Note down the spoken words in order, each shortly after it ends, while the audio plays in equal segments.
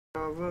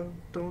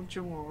Don't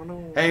you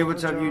wanna Hey,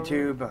 what's up, Java?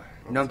 YouTube?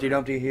 Numpty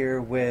Dumpty here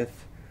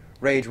with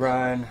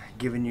Ryne,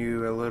 giving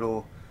you a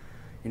little,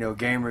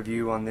 game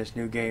review on this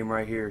new game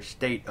right here,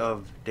 State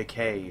of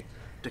Decay.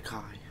 Decay.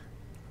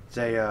 It's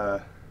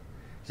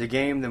a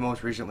game that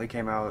most recently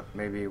came out.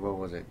 Maybe what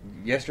was it?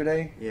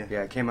 Yesterday? Yeah.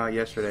 Yeah, it came out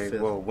yesterday.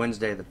 5th. Well,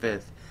 Wednesday the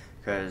 5th.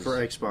 Cause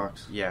For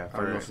Xbox. Yeah, I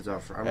don't know for if it's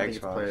out for. I don't think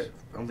it's Xbox. play.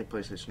 I don't think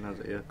PlayStation has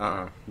it yet.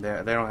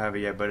 They don't have it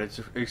yet, but it's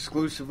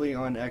exclusively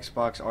on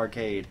Xbox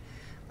Arcade.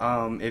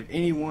 If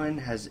anyone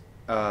has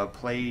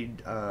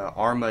played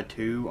Arma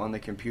 2 on the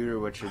computer,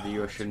 which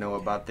you should know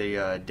about the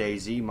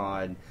DayZ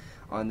mod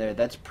on there,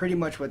 that's pretty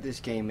much what this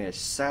game is.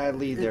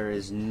 Sadly, there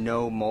is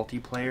no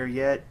multiplayer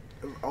yet.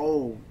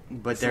 Oh,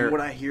 but from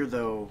what I hear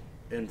though,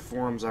 in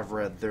forums I've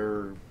read,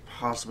 they're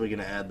possibly going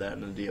to add that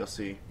in the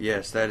DLC.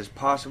 Yes, that is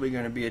possibly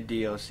going to be a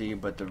DLC,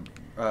 but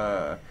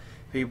the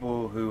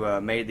people who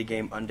made the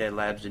game, Undead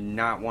Labs, did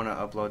not want to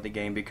upload the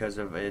game because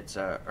of its,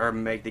 or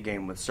make the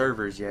game with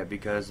servers yet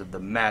because of the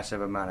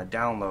massive amount of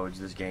downloads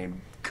this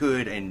game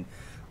could and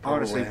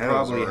honestly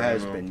probably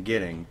has been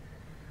getting.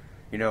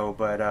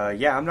 But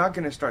yeah, I'm not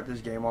going to start this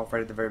game off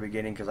right at the very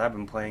beginning because I've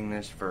been playing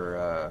this for,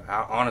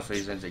 honestly,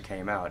 since it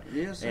came out.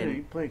 Yes, and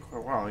you played quite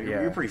a while.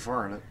 You're pretty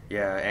far in it.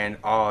 Yeah, and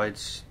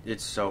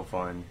it's so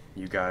fun,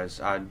 you guys.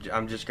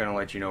 I'm just going to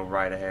let you know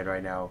right ahead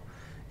right now.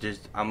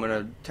 I'm going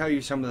to tell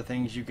you some of the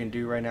things you can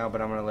do right now,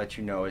 but I'm going to let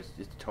you know it's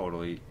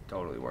totally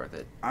worth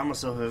it. I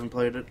myself haven't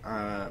played it.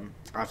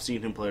 I've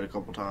seen him play it a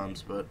couple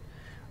times, but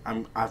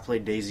I've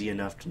played DayZ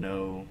enough to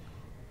know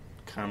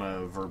kind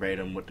of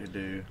verbatim what to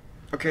do.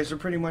 Okay, so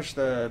pretty much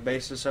the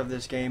basis of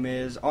this game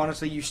is,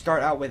 honestly, you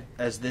start out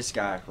as this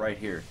guy right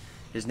here.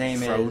 His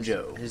name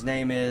Frojo. His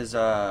name is,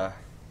 I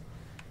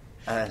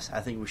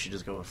think we should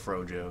just go with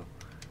Frojo.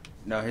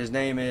 No, his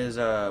name is,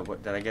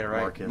 what, did I get it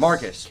right?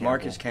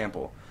 Marcus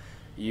Campbell.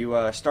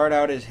 You start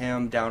out as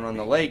him down on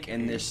the lake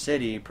in this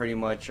city, pretty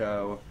much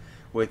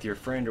with your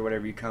friend or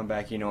whatever. You come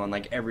back, on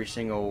like every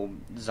single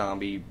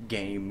zombie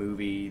game,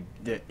 movie,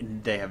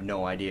 they have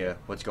no idea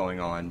what's going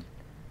on,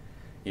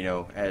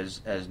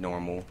 as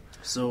normal.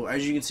 So,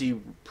 as you can see,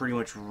 pretty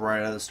much right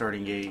out of the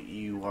starting gate,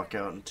 you walk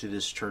out into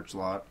this church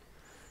lot.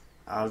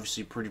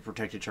 Obviously, pretty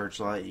protected church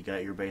lot. You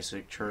got your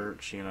basic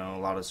church, a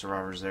lot of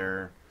survivors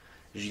there.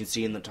 As you can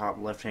see in the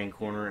top left-hand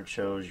corner, it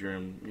shows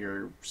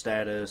your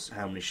status,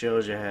 how many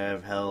shells you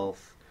have,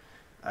 health.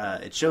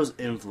 It shows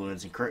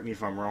influence, and correct me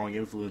if I'm wrong,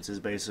 influence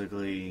is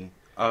basically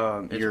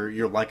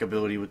your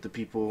likability with the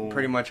people.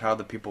 Pretty much how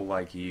the people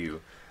like you.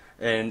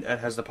 And it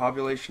has the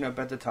population up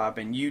at the top,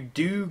 and you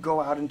do go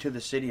out into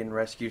the city and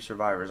rescue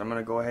survivors. I'm going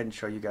to go ahead and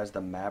show you guys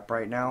the map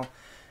right now.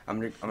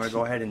 I'm going to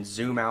go ahead and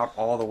zoom out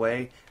all the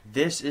way.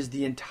 This is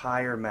the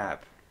entire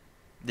map.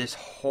 This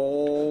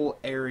whole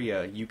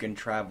area you can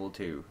travel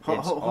to.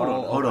 It's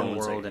all open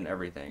world and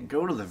everything.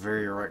 Go to the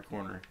very right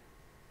corner.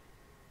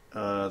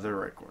 The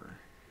right corner.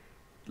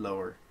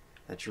 Lower.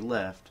 That's your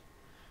left.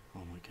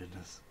 Oh my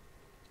goodness.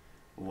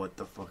 What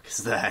the fuck is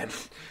that?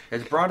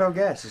 It's Bronto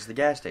Gas. It's the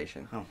gas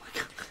station. Oh my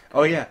god.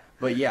 Oh yeah,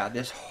 but yeah,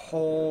 this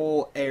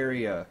whole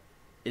area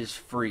is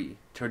free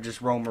to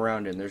just roam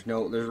around in. There's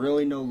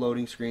really no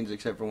loading screens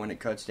except for when it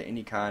cuts to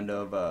any kind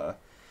of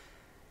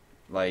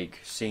like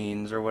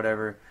scenes or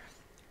whatever.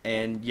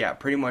 And yeah,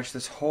 pretty much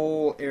this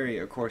whole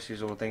area, of course,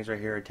 these little things right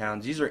here are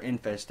towns. These are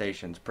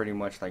infestations, pretty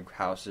much like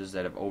houses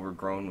that have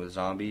overgrown with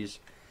zombies.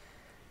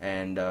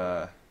 And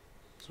so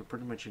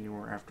pretty much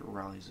anywhere after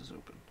Rallies is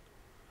open.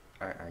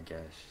 I guess.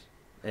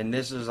 And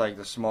this is like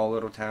the small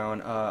little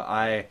town.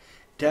 I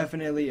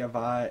definitely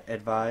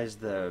advise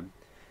that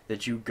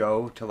you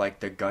go to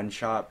like the gun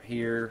shop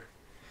here.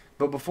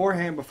 But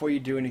beforehand, before you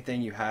do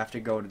anything, you have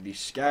to go to these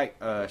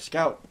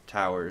scout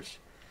towers.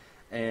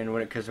 And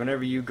because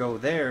whenever you go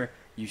there,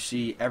 you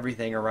see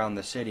everything around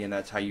the city, and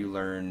that's how you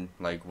learn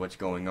like what's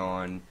going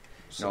on.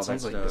 So it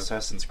sounds like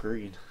Assassin's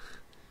Creed.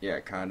 Yeah,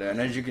 kinda. And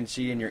as you can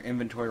see in your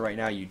inventory right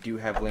now, you do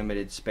have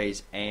limited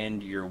space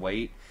and your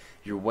weight.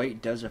 Your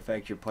weight does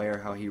affect your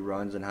player, how he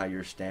runs and how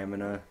your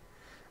stamina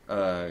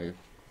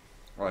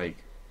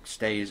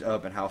stays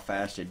up and how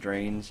fast it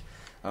drains.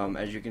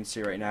 As you can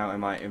see right now in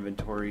my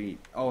inventory,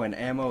 and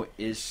ammo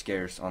is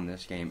scarce on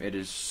this game. It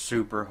is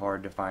super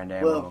hard to find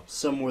ammo. Well,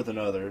 some more than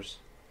others.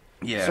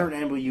 Yeah.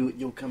 Certain ammo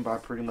you'll come by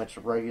pretty much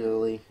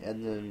regularly,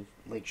 and then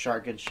like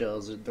shotgun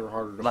shells, they're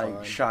harder to find.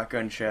 Like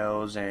shotgun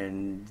shells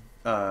and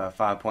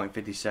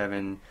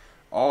 5.57.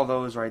 All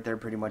those right there,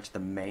 pretty much the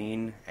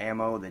main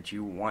ammo that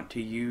you want to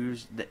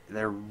use,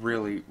 they're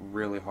really,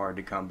 really hard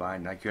to come by.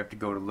 Like, you have to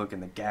go to look in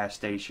the gas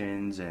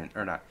stations,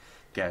 the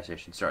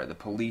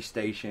police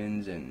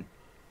stations and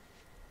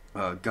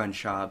gun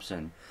shops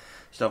and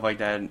stuff like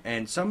that.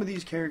 And some of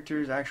these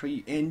characters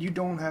actually, and you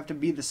don't have to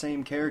be the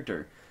same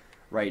character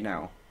right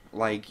now.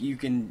 Like, you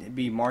can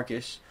be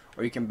Marcus,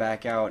 or you can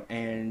back out,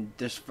 and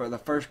for the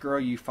first girl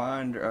you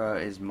find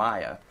is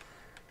Maya.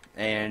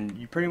 And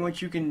you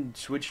can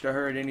switch to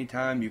her at any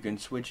time. You can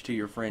switch to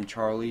your friend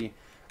Charlie.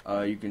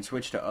 You can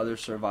switch to other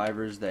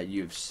survivors that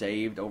you've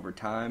saved over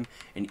time.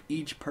 And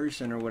each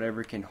person or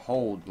whatever can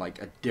hold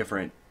like a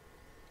different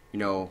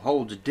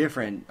holds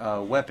different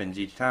weapons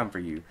each time for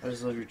you. I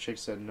just love your chick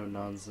said no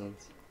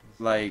nonsense.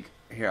 Like,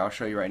 here, I'll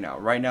show you right now.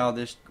 Right now,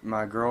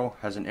 my girl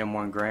has an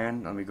M1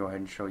 Grand. Let me go ahead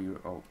and show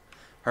you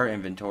her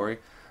inventory.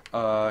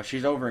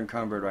 She's over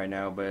encumbered right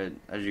now, but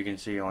as you can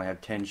see, I only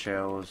have 10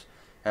 shells.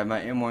 I have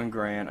my M1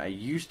 Grand. I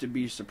used to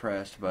be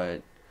suppressed,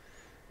 but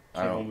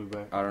I don't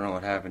know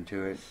what happened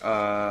to it.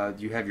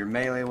 You have your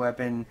melee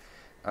weapon,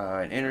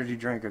 an energy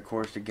drink, of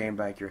course, to gain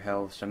back your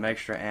health, some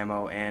extra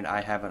ammo, and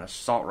I have an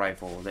assault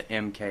rifle, the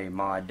MK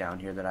mod down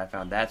here that I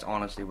found. That's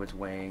honestly what's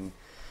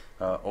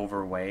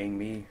overweighing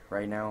me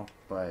right now,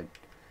 but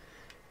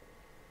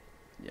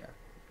yeah.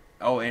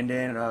 Oh, and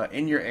then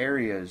in your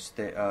areas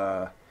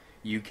that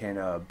you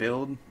can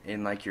build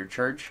in, like your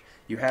church,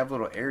 you have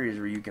little areas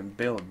where you can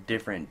build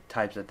different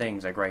types of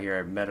things. Like right here, I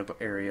have a medical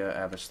area, I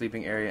have a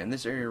sleeping area, and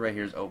this area right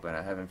here is open.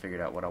 I haven't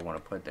figured out what I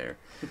want to put there.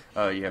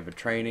 You have a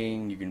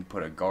training, you can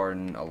put a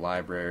garden, a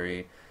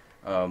library,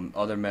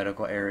 other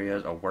medical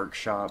areas, a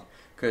workshop,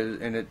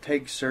 and it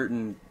takes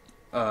certain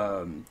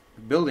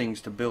buildings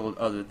to build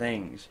other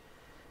things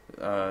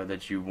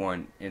that you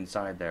want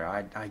inside there.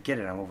 I get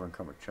it, I'm over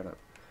encumbered, shut up.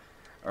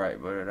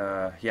 Alright,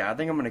 but yeah, I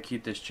think I'm going to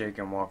keep this chick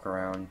and walk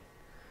around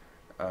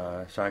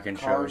so I can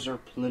show. Cars are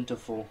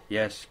plentiful.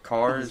 Yes,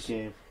 cars.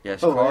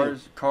 Yes,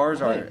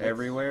 cars are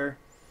everywhere.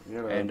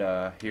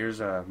 And here's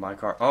my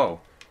car.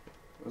 Oh,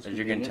 as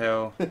you can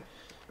tell,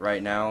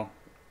 right now,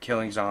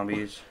 killing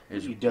zombies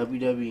is... You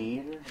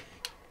WWE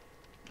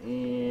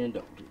and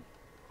don't do.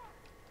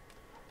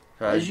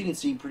 As you can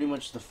see, pretty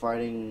much the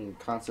fighting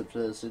concept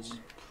of this, it's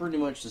pretty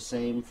much the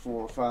same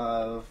 4 or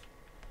 5.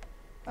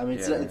 I mean,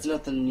 it's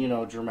nothing,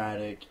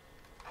 dramatic.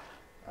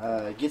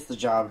 It gets the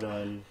job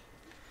done.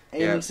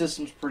 Aiming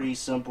system's pretty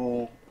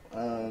simple.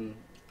 What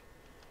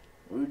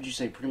would you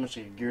say? Pretty much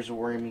like a Gears of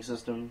War aiming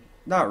system?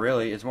 Not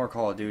really. It's more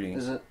Call of Duty.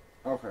 Is it?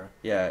 Okay.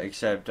 Yeah,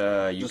 except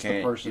you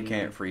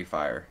can't free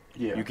fire.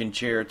 Yeah. You can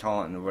cheer,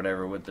 taunt, and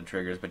whatever with the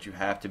triggers, but you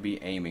have to be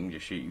aiming to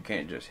shoot. You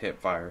can't just hip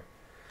fire.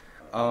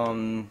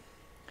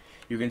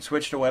 You can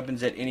switch to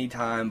weapons at any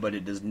time, but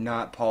it does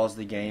not pause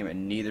the game,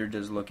 and neither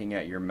does looking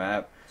at your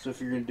map. So if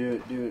you're going to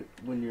do it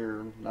when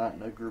you're not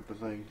in a group of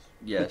things.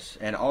 Yes,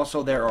 and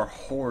also there are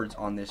hordes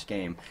on this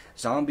game.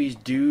 Zombies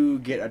do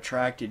get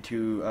attracted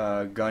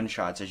to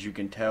gunshots. As you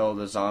can tell,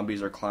 the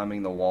zombies are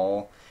climbing the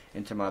wall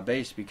into my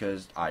base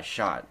because I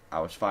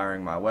was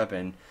firing my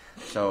weapon.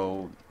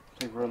 So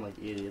they run like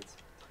idiots.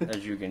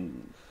 As you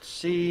can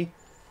see,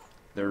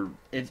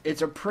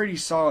 it's a pretty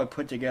solid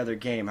put together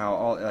game.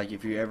 Like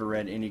if you ever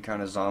read any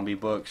kind of zombie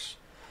books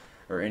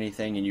or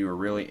anything and you were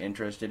really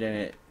interested in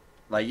it,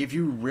 like if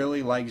you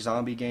really like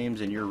zombie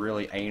games and you're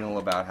really anal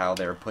about how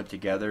they're put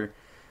together,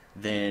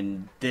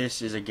 then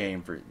this is a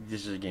game for you.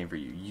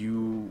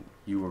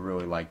 You will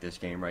really like this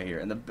game right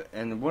here.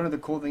 And one of the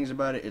cool things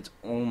about it, it's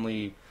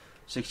only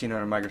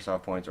 1,600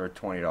 Microsoft points or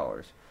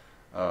 $20.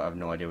 I have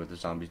no idea what the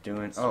zombie's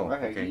doing. Oh,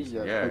 okay,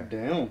 yeah. Put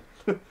down.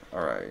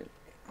 All right,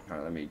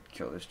 let me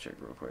kill this chick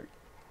real quick.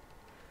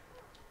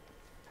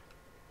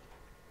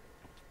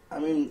 I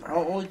mean, the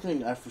only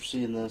thing I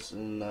foresee in this,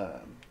 and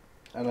I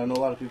know a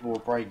lot of people will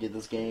probably get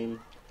this game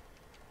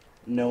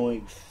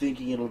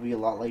thinking it'll be a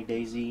lot like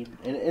DayZ,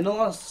 and in a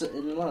lot of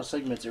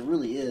segments, it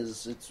really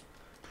is. It's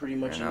pretty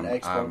much an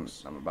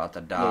Xbox. I'm about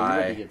to die. Yeah, you're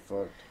about to get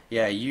fucked.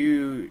 Yeah,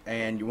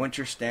 once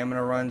your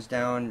stamina runs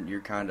down,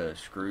 you're kind of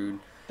screwed.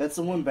 That's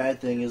the one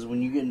bad thing is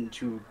when you get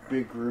into a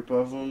big group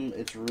of them,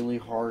 it's really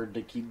hard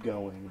to keep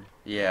going.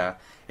 Yeah,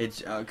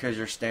 it's because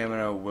your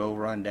stamina will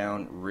run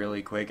down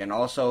really quick, and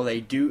also they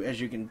do, as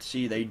you can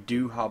see, they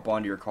do hop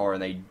onto your car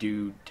and they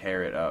do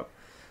tear it up.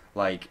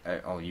 Like,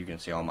 you can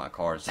see all my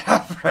cars that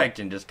I've wrecked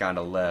and just kind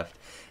of left.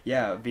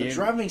 Yeah, the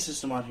driving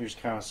system on here is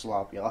kind of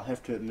sloppy, I'll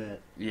have to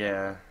admit.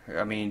 Yeah,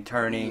 I mean,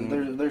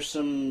 turning... There's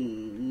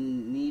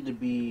some need to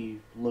be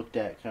looked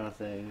at kind of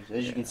things.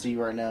 As you can see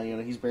right now,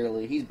 he's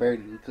barely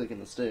clicking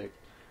the stick.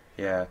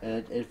 Yeah.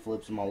 And it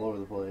flips him all over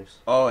the place.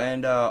 Oh,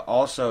 and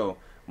also,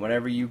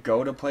 whenever you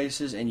go to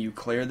places and you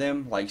clear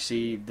them, like,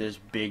 see this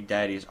Big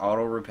Daddy's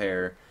Auto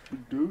Repair...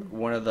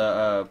 One of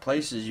the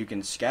places you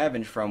can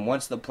scavenge from,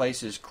 once the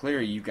place is clear,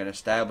 you can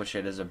establish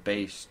it as a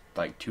base,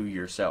 like, to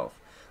yourself.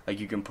 Like,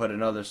 you can put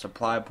another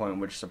supply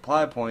point, which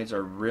supply points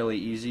are really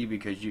easy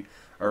because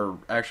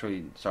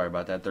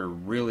they're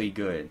really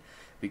good.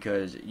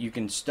 Because you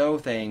can stow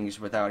things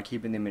without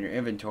keeping them in your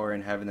inventory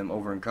and having them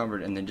over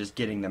encumbered and then just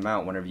getting them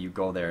out whenever you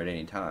go there at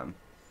any time.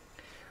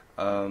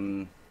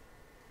 Let's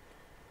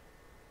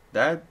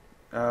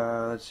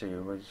see,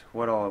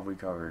 what all have we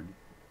covered?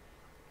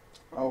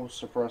 Oh,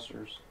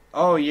 suppressors.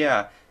 Oh,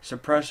 yeah.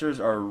 Suppressors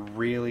are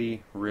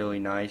really, really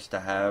nice to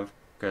have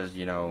because,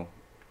 you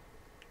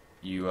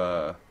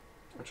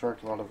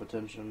attract a lot of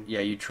attention.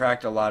 Yeah, you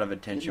attract a lot of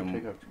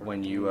attention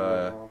when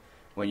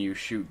you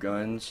shoot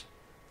guns.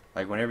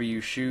 Like, whenever you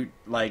shoot,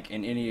 like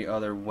in any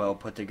other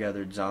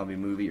well-put-together zombie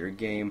movie or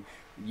game,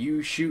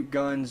 you shoot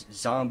guns,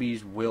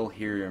 zombies will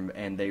hear them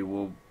and they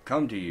will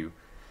come to you.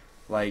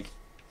 Like,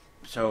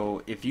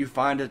 so if you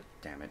find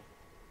damn it.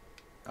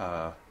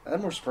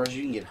 I'm more surprised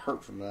you can get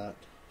hurt from that.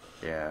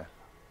 Yeah.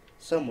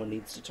 Someone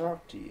needs to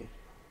talk to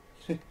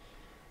you.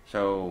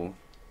 So,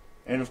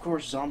 And of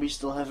course, zombies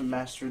still haven't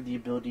mastered the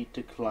ability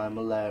to climb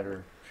a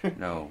ladder.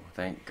 no,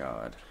 thank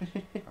God.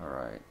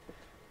 Alright.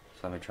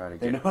 So let me try to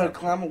They get... know how to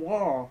climb a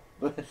wall,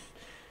 but...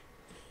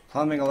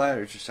 Climbing a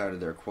ladder is just out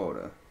of their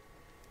quota.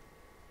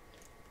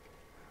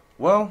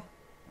 Well,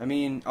 I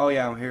mean, oh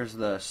yeah, here's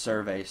the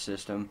survey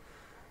system.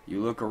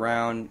 You look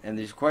around, and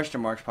these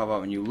question marks pop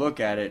up, and you look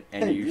at it,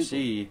 and you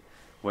see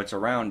what's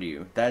around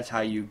you. That's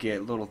how you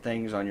get little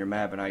things on your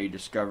map, and how you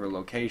discover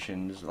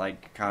locations,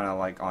 like kind of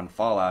like on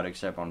Fallout,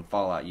 except on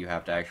Fallout you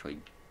have to actually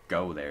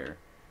go there.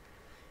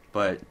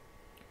 But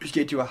just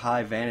get to a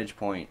high vantage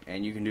point,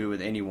 and you can do it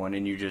with anyone,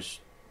 and you just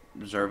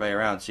survey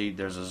around. See,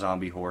 there's a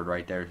zombie horde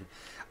right there.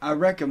 I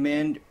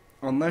recommend,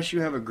 unless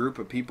you have a group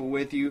of people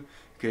with you,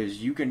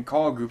 because you can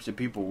call groups of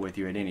people with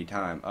you at any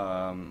time.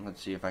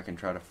 Let's see if I can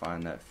try to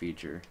find that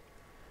feature.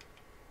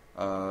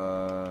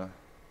 The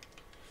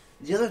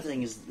other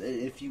thing is,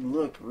 if you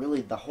look,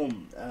 really, the whole...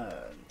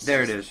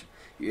 There it is.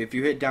 If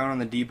you hit down on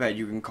the D-pad,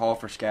 you can call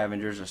for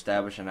scavengers,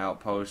 establish an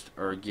outpost,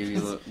 or give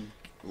you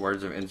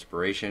words of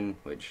inspiration,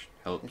 which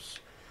helps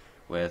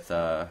with,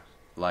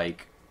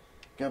 like...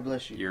 God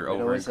bless you. You're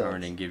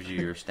over-encurrent and gives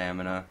you your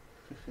stamina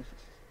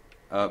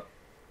up.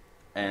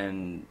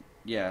 And...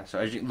 yeah, so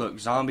as you look,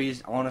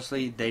 zombies,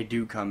 honestly, they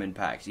do come in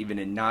packs. Even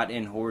in not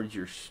in hordes,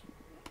 you're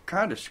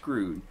kind of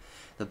screwed.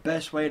 The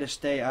best way to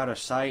stay out of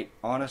sight,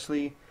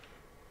 honestly,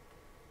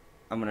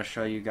 I'm gonna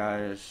show you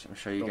guys. I'll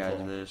show you guys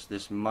this.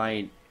 This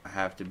might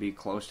have to be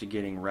close to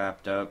getting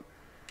wrapped up.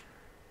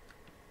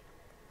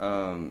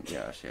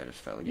 Yeah. See, I just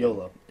fell again.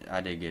 YOLO.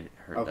 I did get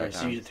hurt okay, that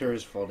time. so you threw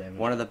his fall damage.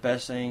 One of the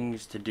best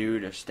things to do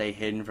to stay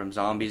hidden from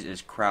zombies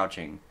is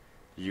crouching.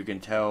 As you can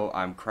tell,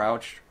 I'm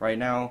crouched right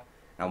now.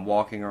 I'm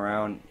walking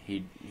around,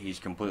 he's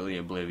completely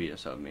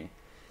oblivious of me.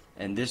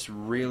 And this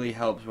really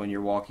helps when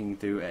you're walking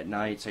through at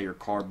night, say your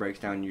car breaks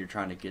down and you're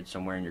trying to get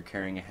somewhere and you're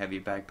carrying a heavy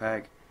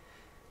backpack.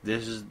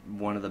 This is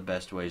one of the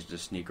best ways to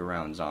sneak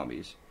around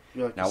zombies.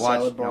 Like Now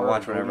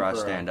watch whenever I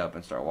stand up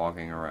and start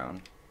walking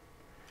around.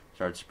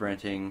 Start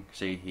sprinting,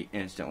 see, he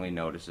instantly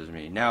notices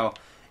me. Now,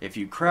 if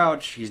you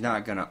crouch, he's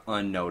not going to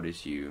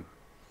unnotice you.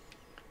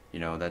 You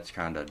know, that's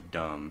kind of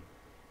dumb.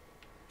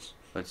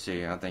 Let's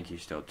see, I think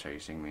he's still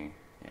chasing me.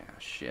 Yeah,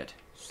 shit.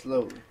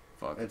 Slowly.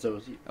 Fuck. And so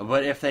is he.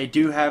 But if they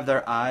do have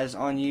their eyes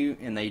on you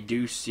and they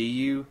do see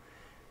you,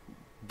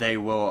 they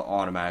will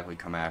automatically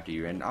come after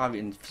you. And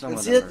obviously, some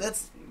of them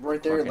that's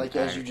right there, like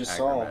as you just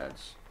saw.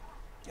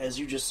 As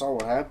you just saw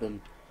what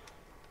happened.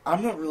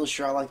 I'm not really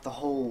sure I like the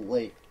whole,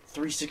 like,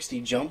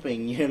 360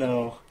 jumping, you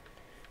know.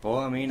 Well,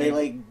 I mean... They,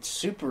 like,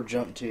 super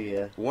jump to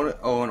you.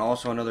 And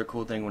also another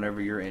cool thing,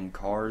 whenever you're in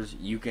cars,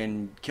 you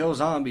can kill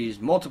zombies,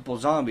 multiple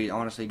zombies,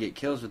 honestly, get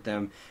kills with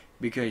them,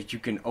 because you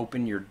can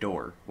open your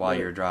door while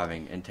you're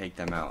driving and take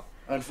them out.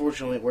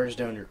 Unfortunately, it wears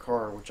down your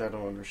car, which I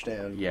don't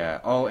understand. Yeah.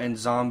 Oh, and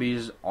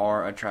zombies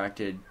are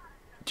attracted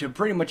to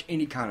pretty much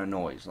any kind of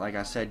noise. Like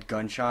I said,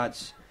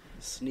 gunshots.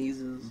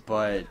 Sneezes.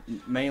 But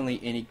mainly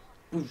any...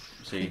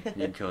 See, you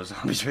can kill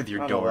zombies with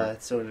your I don't door. know why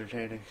it's so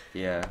entertaining.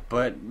 Yeah,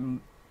 but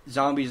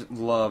zombies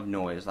love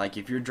noise. Like,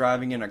 if you're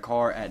driving in a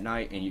car at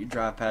night and you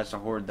drive past a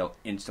horde, they'll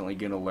instantly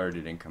get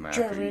alerted and come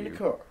after you. Driving in a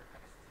car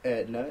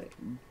at night.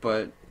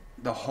 But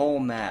the whole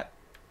map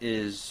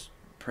is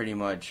pretty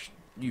much...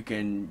 You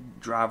can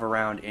drive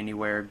around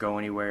anywhere, go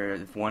anywhere.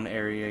 If one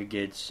area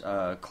gets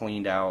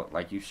cleaned out,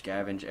 like you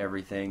scavenge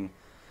everything,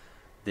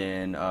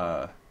 then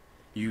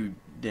you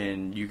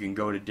can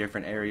go to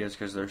different areas,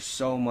 because there's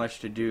so much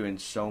to do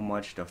and so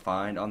much to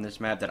find on this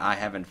map that I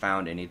haven't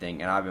found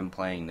anything, and I've been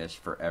playing this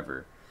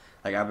forever.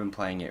 Like, I've been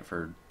playing it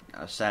for,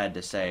 sad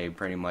to say,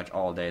 pretty much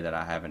all day that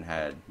I haven't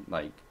had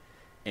like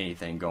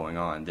anything going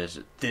on. This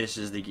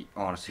is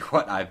honestly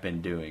what I've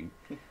been doing,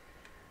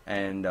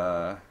 and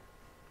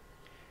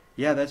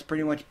yeah, that's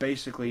pretty much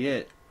basically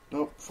it.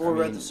 Well, before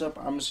we wrap this up,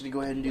 I'm just going to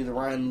go ahead and do the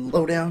Ryne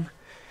lowdown.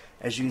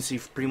 As you can see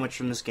pretty much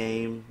from this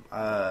game,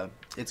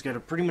 it's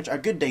got pretty much a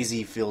good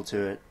DayZ feel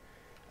to it.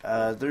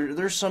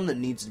 There's some that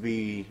needs to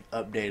be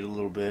updated a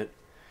little bit.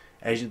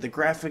 The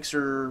graphics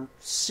are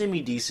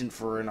semi-decent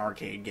for an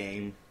arcade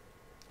game.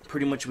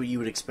 Pretty much what you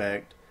would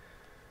expect.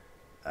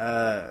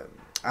 I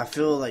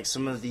feel like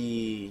some of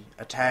the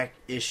attack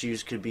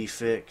issues could be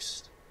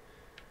fixed.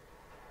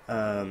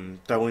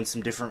 Throw in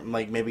some different,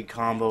 like, maybe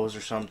combos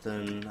or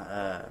something.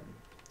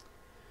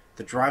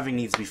 The driving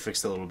needs to be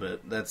fixed a little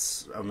bit.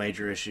 That's a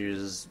major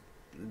issue.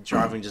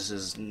 Driving just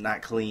is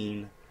not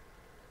clean.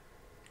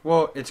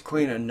 Well, it's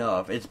clean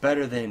enough. It's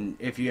better than,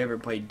 if you ever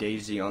played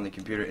DayZ on the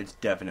computer, it's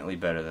definitely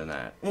better than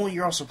that. Well,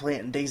 you're also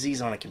playing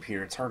DayZ's on a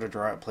computer. It's hard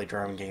to play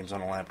driving games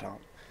on a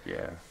laptop.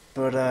 Yeah.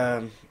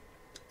 But,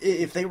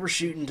 if they were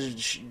shooting to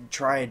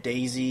try a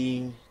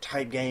DayZ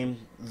type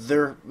game,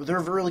 they're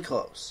really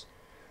close.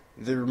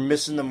 They're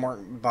missing the mark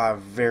by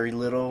very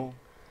little.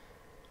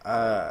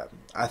 I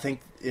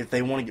think if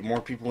they want to get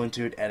more people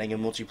into it, adding a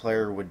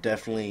multiplayer would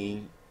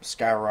definitely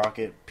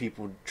skyrocket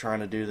people trying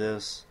to do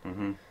this.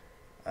 Mm-hmm.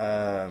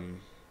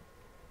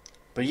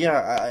 But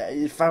yeah,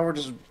 if I were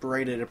to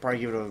rate it, I'd probably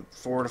give it a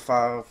 4 to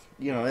 5.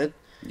 You know,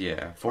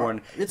 Yeah,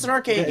 it's an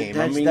arcade game.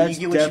 I mean,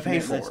 you get what you pay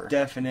for. That's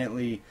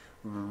definitely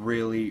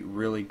really,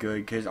 really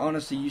good. Because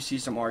honestly, you see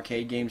some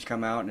arcade games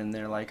come out and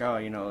they're like, oh,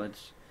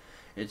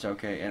 it's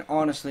okay. And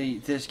honestly,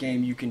 this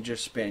game you can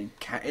just spend.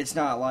 It's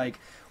not like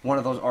one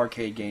of those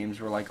arcade games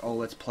where like, oh,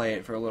 let's play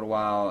it for a little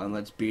while and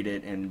let's beat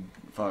it and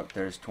fuck,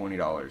 there's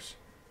 $20.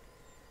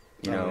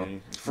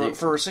 For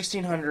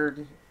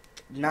 $1,600,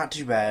 not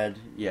too bad.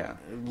 Yeah,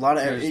 a lot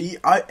of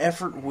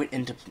effort went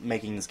into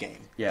making this game.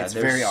 Yeah, it's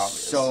very obvious.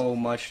 So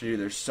much to do.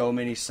 There's so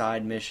many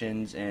side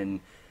missions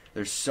and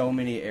there's so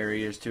many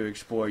areas to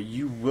explore.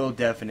 You will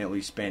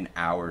definitely spend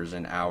hours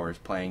and hours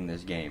playing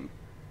this game.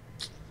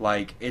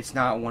 Like, it's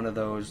not one of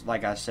those,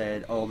 like I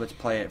said, oh, let's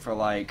play it for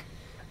like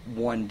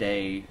one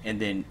day and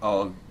then,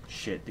 oh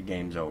shit, the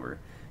game's over.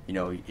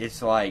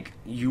 It's like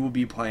you will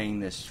be playing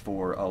this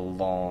for a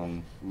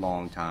long,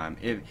 long time.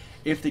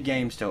 If the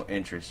game still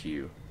interests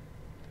you,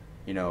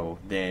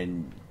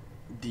 then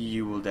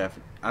you will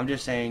definitely. I'm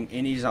just saying,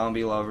 any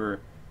zombie lover,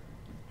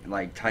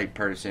 like type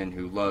person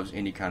who loves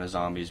any kind of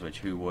zombies, which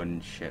who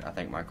wouldn't? Shit, I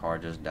think my car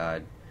just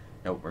died.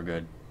 Nope, we're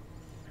good.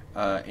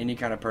 Any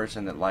kind of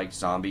person that likes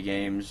zombie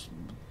games,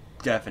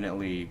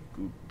 definitely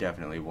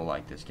will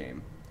like this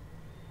game.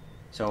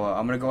 So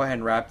I'm gonna go ahead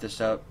and wrap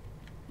this up.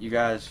 You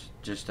guys,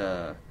 just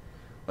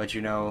let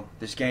you know,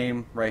 this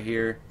game right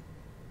here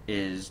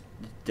is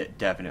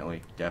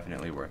definitely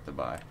worth the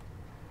buy.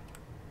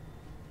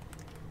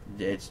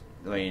 It's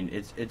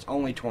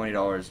only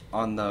 $20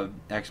 on the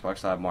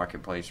Xbox Live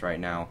Marketplace right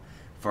now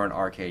for an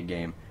arcade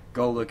game.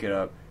 Go look it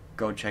up.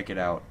 Go check it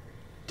out.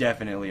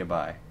 Definitely a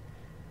buy.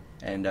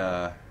 And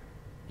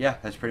yeah,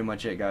 that's pretty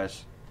much it,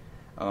 guys.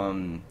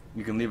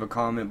 You can leave a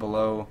comment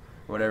below,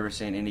 whatever,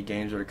 saying any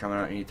games that are coming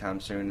out anytime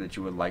soon that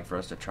you would like for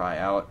us to try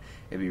out.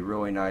 It'd be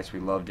really nice. We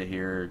love to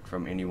hear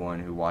from anyone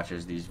who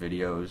watches these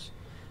videos.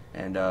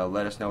 And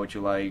let us know what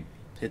you like.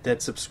 Hit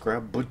that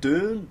subscribe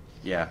button.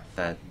 Yeah,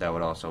 that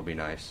would also be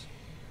nice.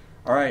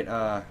 Alright,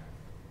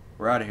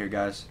 we're out of here,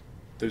 guys.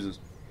 Deuces.